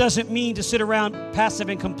 That doesn't mean to sit around passive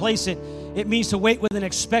and complacent. It means to wait with an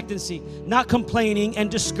expectancy, not complaining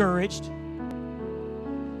and discouraged.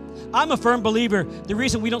 I'm a firm believer the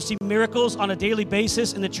reason we don't see miracles on a daily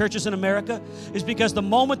basis in the churches in America is because the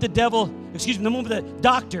moment the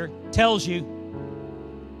doctor tells you,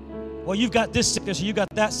 well, you've got this sickness or you got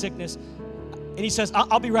that sickness, and he says,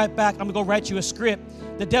 I'll be right back, I'm going to go write you a script,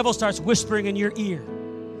 the devil starts whispering in your ear.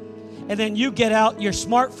 And then you get out your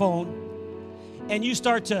smartphone and you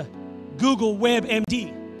start to Google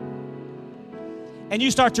WebMD. And you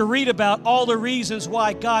start to read about all the reasons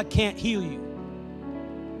why God can't heal you.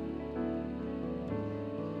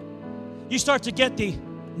 You start to get the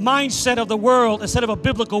mindset of the world instead of a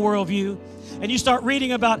biblical worldview. And you start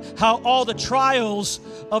reading about how all the trials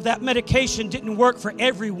of that medication didn't work for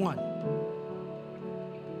everyone.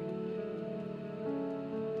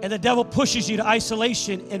 And the devil pushes you to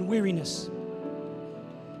isolation and weariness.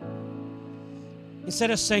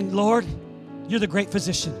 Instead of saying, Lord, you're the great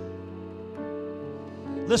physician.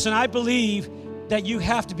 Listen, I believe that you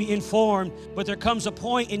have to be informed, but there comes a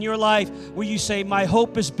point in your life where you say, my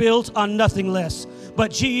hope is built on nothing less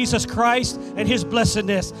but Jesus Christ and His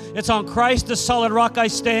blessedness. It's on Christ, the solid rock I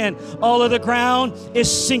stand. All of the ground is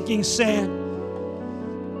sinking sand.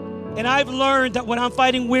 And I've learned that when I'm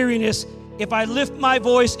fighting weariness, if I lift my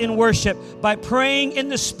voice in worship by praying in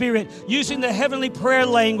the Spirit, using the heavenly prayer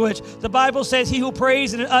language, the Bible says he who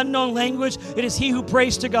prays in an unknown language, it is he who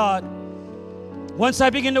prays to God. Once I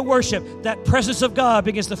begin to worship, that presence of God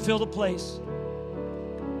begins to fill the place.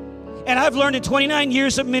 And I've learned in 29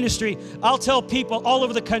 years of ministry, I'll tell people all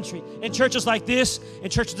over the country, in churches like this, in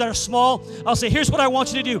churches that are small, I'll say, here's what I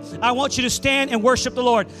want you to do. I want you to stand and worship the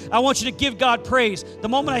Lord. I want you to give God praise. The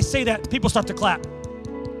moment I say that, people start to clap.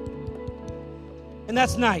 And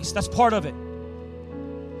that's nice. That's part of it.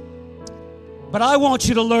 But I want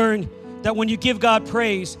you to learn that when you give God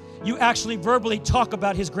praise, you actually verbally talk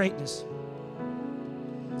about His greatness.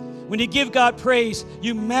 When you give God praise,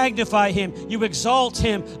 you magnify Him. You exalt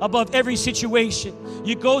Him above every situation.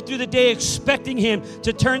 You go through the day expecting Him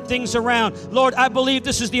to turn things around. Lord, I believe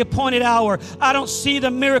this is the appointed hour. I don't see the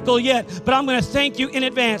miracle yet, but I'm going to thank you in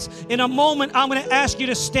advance. In a moment, I'm going to ask you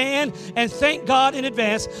to stand and thank God in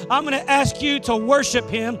advance. I'm going to ask you to worship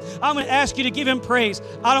Him. I'm going to ask you to give Him praise.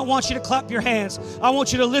 I don't want you to clap your hands. I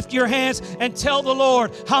want you to lift your hands and tell the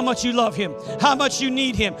Lord how much you love Him, how much you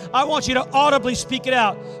need Him. I want you to audibly speak it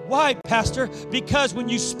out. Why, Pastor? Because when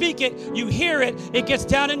you speak it, you hear it, it gets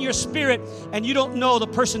down in your spirit, and you don't know the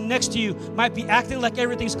person next to you might be acting like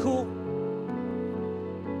everything's cool.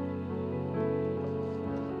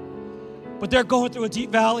 But they're going through a deep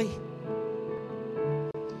valley.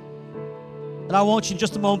 And I want you in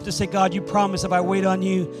just a moment to say, God, you promise if I wait on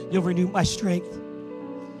you, you'll renew my strength.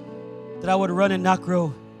 That I would run and not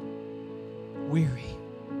grow weary.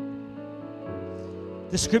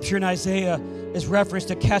 The scripture in Isaiah is reference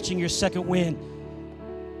to catching your second wind.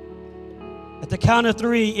 At the count of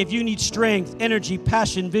 3, if you need strength, energy,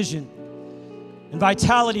 passion, vision, and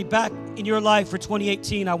vitality back in your life for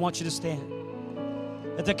 2018, I want you to stand.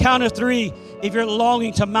 At the count of 3, if you're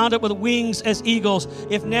longing to mount up with wings as eagles,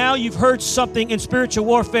 if now you've heard something in spiritual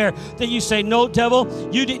warfare that you say, no,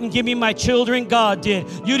 devil, you didn't give me my children, God did.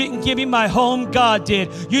 You didn't give me my home, God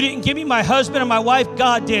did. You didn't give me my husband or my wife,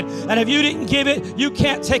 God did. And if you didn't give it, you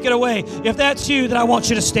can't take it away. If that's you, then I want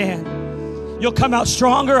you to stand. You'll come out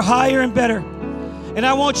stronger, higher, and better. And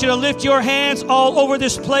I want you to lift your hands all over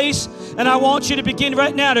this place. And I want you to begin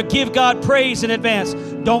right now to give God praise in advance.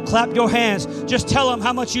 Don't clap your hands. Just tell Him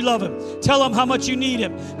how much you love Him. Tell Him how much you need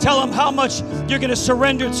Him. Tell Him how much you're going to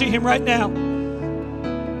surrender to Him right now.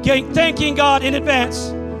 Thanking God in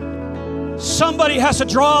advance. Somebody has to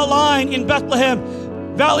draw a line in Bethlehem,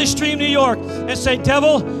 Valley Stream, New York, and say,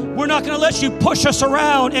 devil, we're not going to let you push us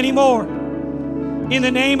around anymore. In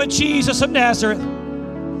the name of Jesus of Nazareth.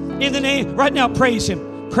 In the name, right now, praise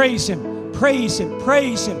Him, praise Him, praise Him,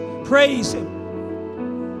 praise Him, praise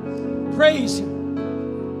Him, praise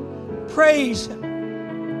Him, praise Him,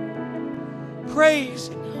 praise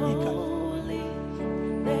Him. Holy,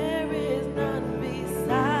 there is none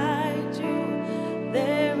beside you.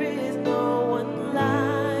 There is no one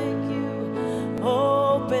like you.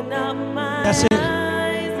 Open up my That's it.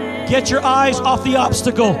 eyes. Get your eyes off the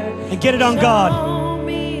obstacle and get it on God.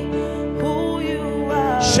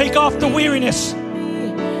 Shake off the weariness.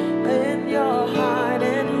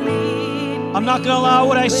 I'm not going to allow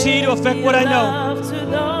what I see to affect what I know.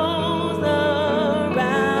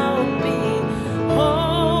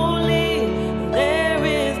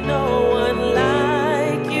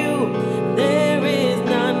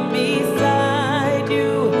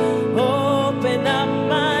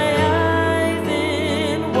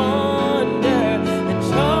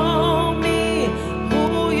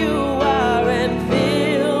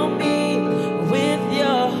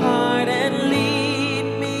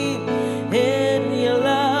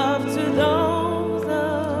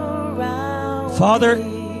 Father,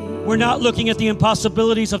 we're not looking at the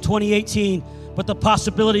impossibilities of 2018, but the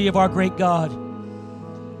possibility of our great God.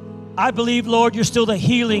 I believe, Lord, you're still the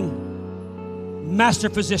healing master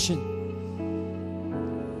physician.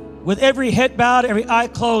 With every head bowed, every eye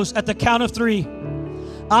closed, at the count of 3,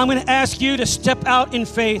 I'm going to ask you to step out in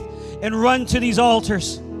faith and run to these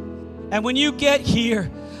altars. And when you get here,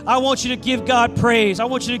 I want you to give God praise. I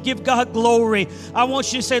want you to give God glory. I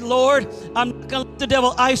want you to say, Lord, I'm not going to let the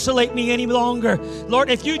devil isolate me any longer. Lord,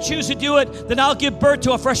 if you choose to do it, then I'll give birth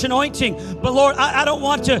to a fresh anointing. But Lord, I don't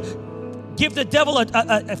want to give the devil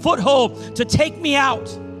a foothold to take me out.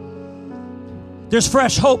 There's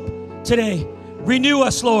fresh hope today. Renew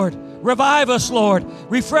us, Lord. Revive us, Lord.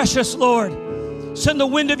 Refresh us, Lord. Send the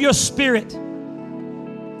wind of your spirit.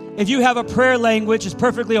 If you have a prayer language, it's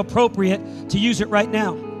perfectly appropriate to use it right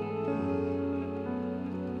now.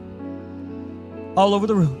 All over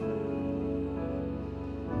the room.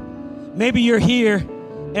 Maybe you're here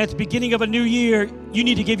and at the beginning of a new year, you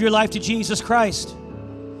need to give your life to Jesus Christ.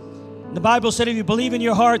 The Bible said if you believe in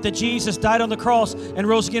your heart that Jesus died on the cross and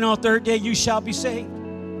rose again on the third day, you shall be saved.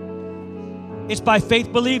 It's by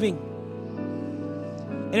faith believing.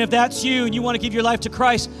 And if that's you and you want to give your life to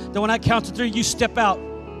Christ, then when I count to 3, you step out.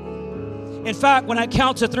 In fact, when I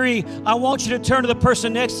count to 3, I want you to turn to the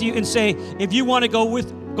person next to you and say, if you want to go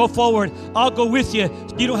forward, I'll go with you.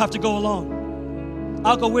 You don't have to go alone.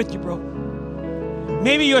 I'll go with you, bro.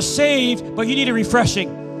 Maybe you're saved, but you need a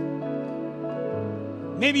refreshing.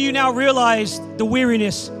 Maybe you now realize the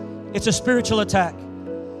weariness. It's a spiritual attack.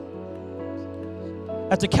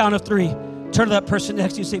 At the count of 3, turn to that person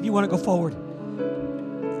next to you and say, if you want to go forward,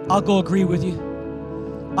 I'll go agree with you.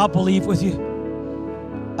 I'll believe with you.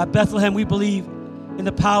 At Bethlehem, we believe in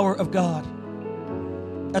the power of God.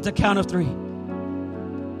 At the count of 3,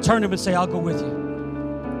 turn to him and say, I'll go with you.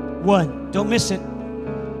 1, don't miss it.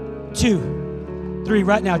 2, 3,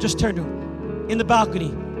 right now, just turn to him. In the balcony,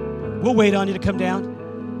 we'll wait on you to come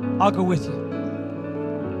down. I'll go with you.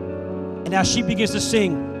 And as she begins to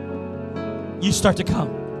sing, you start to come.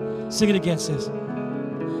 Sing it again, sis.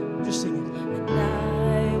 Just sing it.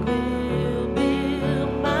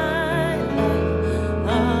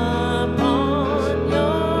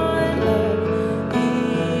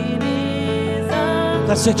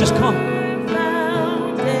 That's it, just come.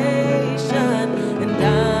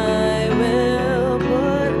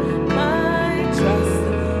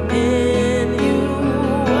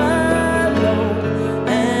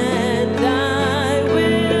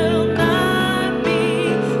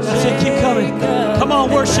 That's it, keep coming. Come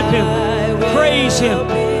on, worship him. Praise him.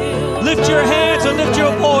 Lift your your hands and lift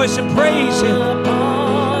your voice and praise Him.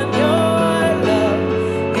 Upon your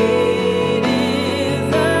love, it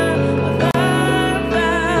is a firm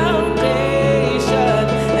foundation,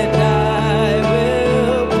 and I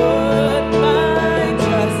will put my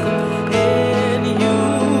trust in you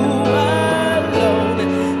alone,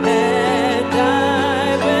 and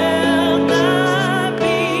I will not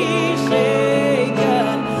be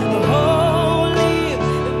shaken. Holy,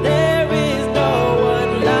 there is no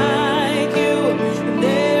one like you.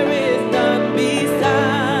 There is none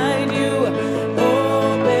beside you.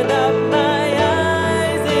 Open up my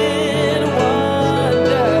eyes in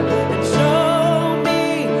wonder and show me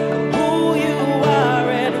who you are,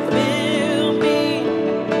 and fill me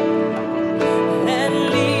and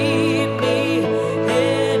lead me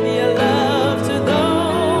in your love to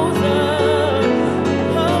those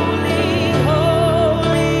holy,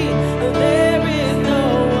 holy. There is no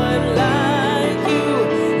one like you.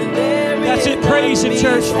 There That's is it. Praise Him, none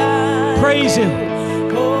church. beside Praise Him. you.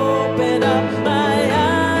 Open up my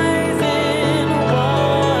eyes in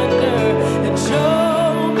wonder and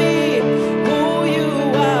show me who you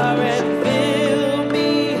are, and fill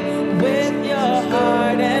me with your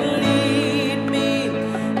heart and lead me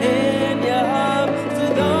in your arms to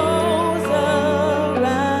those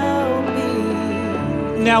around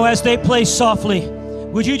me. Now, as they play softly,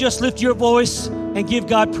 would you just lift your voice and give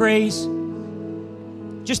God praise?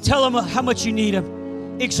 Just tell Him how much you need Him.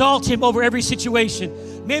 Exalt Him over every situation.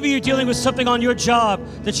 Maybe you're dealing with something on your job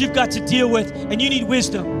that you've got to deal with, and you need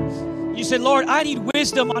wisdom. You say, Lord, I need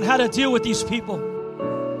wisdom on how to deal with these people.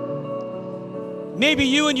 Maybe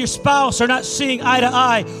you and your spouse are not seeing eye to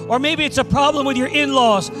eye, or maybe it's a problem with your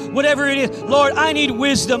in-laws. Whatever it is, Lord, I need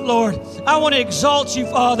wisdom, Lord. I want to exalt you,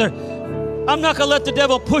 Father. I'm not going to let the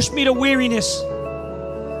devil push me to weariness.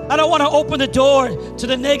 I don't want to open the door to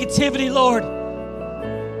the negativity, Lord.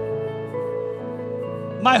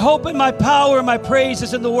 My hope and my power and my praise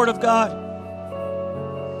is in the Word of God.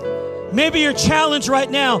 Maybe you're challenged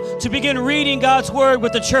right now to begin reading God's Word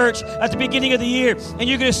with the church at the beginning of the year, and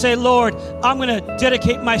you're going to say, Lord, I'm going to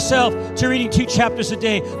dedicate myself to reading 2 chapters a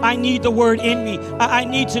day. I need the Word in me. I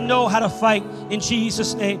need to know how to fight in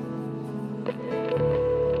Jesus' name.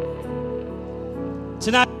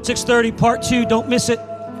 Tonight, 6:30, part 2. Don't miss it.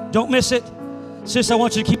 Don't miss it. Sis, I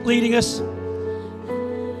want you to keep leading us.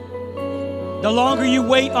 The longer you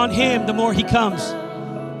wait on Him, the more He comes.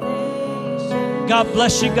 God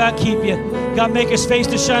bless you. God keep you. God make His face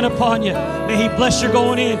to shine upon you. May He bless your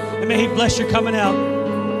going in, and may He bless your coming out.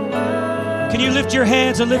 Can you lift your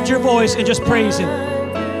hands and lift your voice and just praise Him?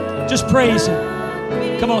 Just praise Him.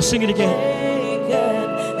 Come on, sing it again.